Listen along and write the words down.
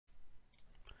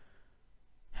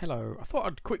Hello, I thought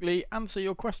I'd quickly answer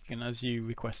your question as you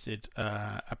requested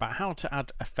about how to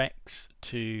add effects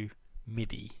to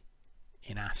MIDI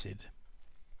in Acid.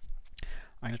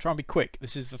 I'm going to try and be quick.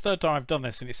 This is the third time I've done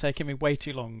this and it's taken me way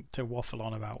too long to waffle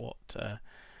on about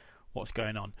what's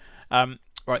going on.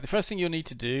 Right, the first thing you'll need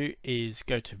to do is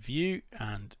go to View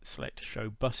and select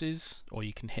Show Buses, or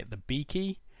you can hit the B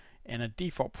key. In a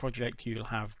default project you'll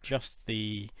have just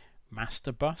the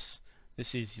master bus.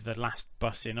 This is the last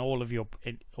bus in all of your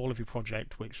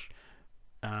project, which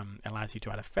allows you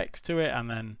to add effects to it, and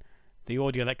then the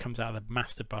audio that comes out of the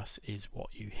master bus is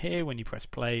what you hear when you press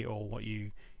play, or what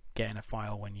you get in a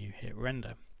file when you hit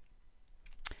render.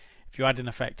 If you add an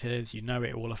effect here, you know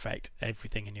it will affect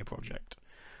everything in your project.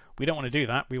 We don't want to do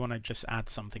that. We want to just add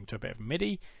something to a bit of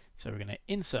MIDI. So we're going to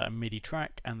insert a MIDI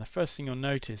track, and the first thing you'll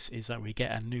notice is that we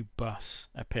get a new bus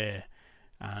appear.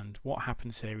 And what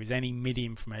happens here is any MIDI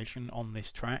information on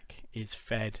this track is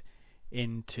fed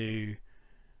into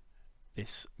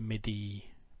this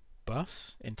MIDI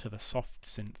bus, into the soft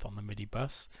synth on the MIDI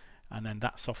bus, and then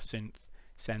that soft synth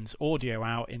sends audio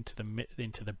out into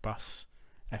the bus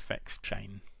FX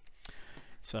chain.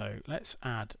 So let's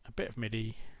add a bit of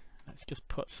MIDI. Let's just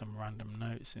put some random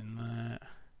notes in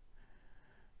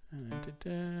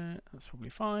there. That's probably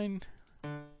fine.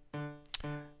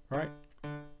 Right.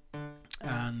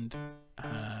 And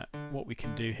what we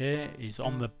can do here is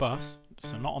on the bus,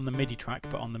 so not on the MIDI track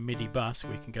but on the MIDI bus,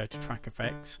 we can go to track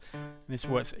effects, and this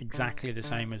works exactly the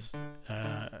same as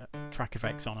track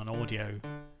effects on an audio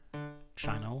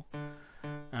channel. We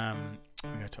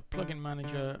go to plugin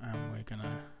manager and we're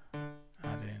gonna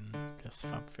add in just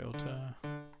Fab Filter.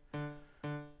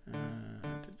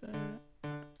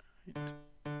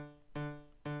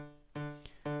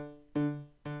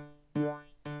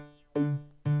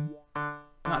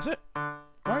 That's it.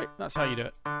 Right, that's how you do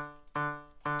it.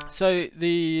 So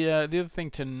the other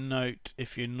thing to note,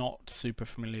 if you're not super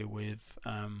familiar with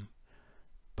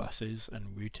buses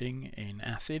and routing in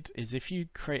Acid, is if you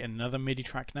create another MIDI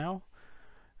track now,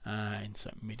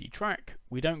 insert MIDI track,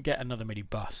 we don't get another MIDI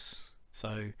bus.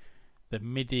 So the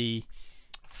MIDI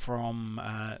from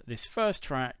this first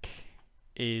track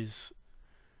is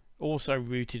also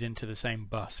routed into the same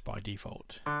bus by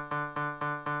default.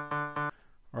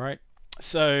 Right.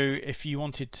 So if you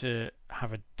wanted to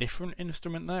have a different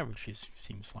instrument there, which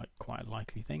seems like quite a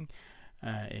likely thing,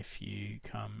 if you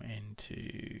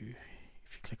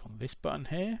click on this button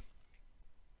here,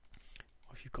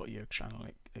 or if you've got your channel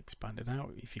expanded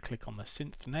out, if you click on the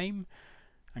synth name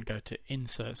and go to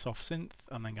Insert Soft Synth,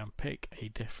 and then go and pick a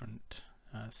different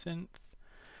synth.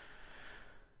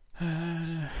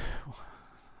 That's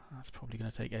probably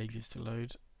going to take ages to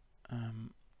load.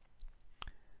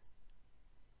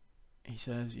 He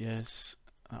says yes,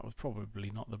 that was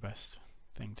probably not the best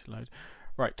thing to load.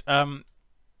 Right,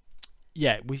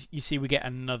 yeah, you see we get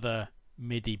another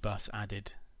MIDI bus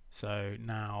added. So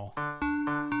now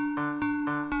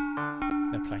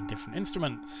they're playing different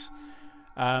instruments.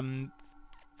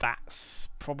 That's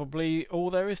probably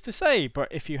all there is to say, but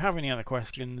if you have any other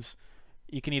questions,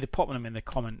 you can either pop them in the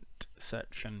comment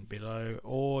section below,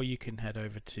 or you can head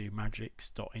over to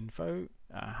magix.info,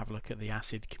 have a look at the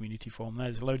Acid community forum.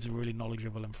 There's loads of really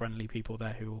knowledgeable and friendly people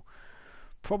there who will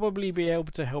probably be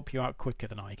able to help you out quicker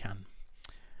than I can.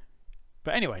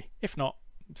 But anyway, if not,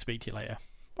 speak to you later.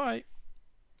 Bye.